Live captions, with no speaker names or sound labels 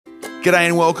G'day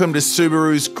and welcome to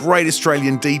Subaru's Great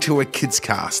Australian Detour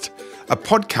Kidscast, a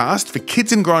podcast for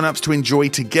kids and grown-ups to enjoy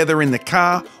together in the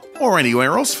car or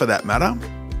anywhere else for that matter.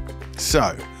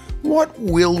 So, what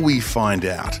will we find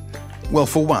out? Well,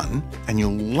 for one, and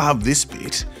you'll love this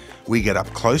bit, we get up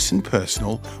close and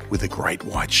personal with a great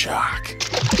white shark.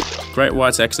 Great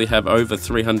whites actually have over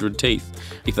 300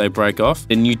 teeth. If they break off,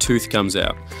 a new tooth comes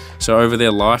out. So over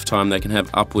their lifetime, they can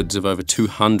have upwards of over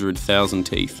 200,000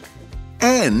 teeth.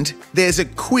 And there's a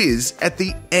quiz at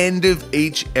the end of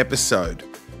each episode.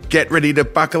 Get ready to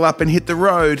buckle up and hit the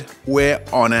road. We're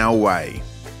on our way.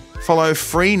 Follow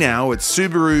free now at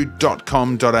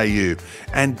subaru.com.au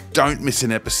and don't miss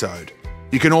an episode.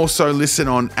 You can also listen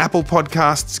on Apple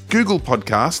Podcasts, Google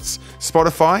Podcasts,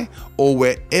 Spotify, or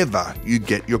wherever you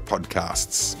get your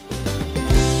podcasts.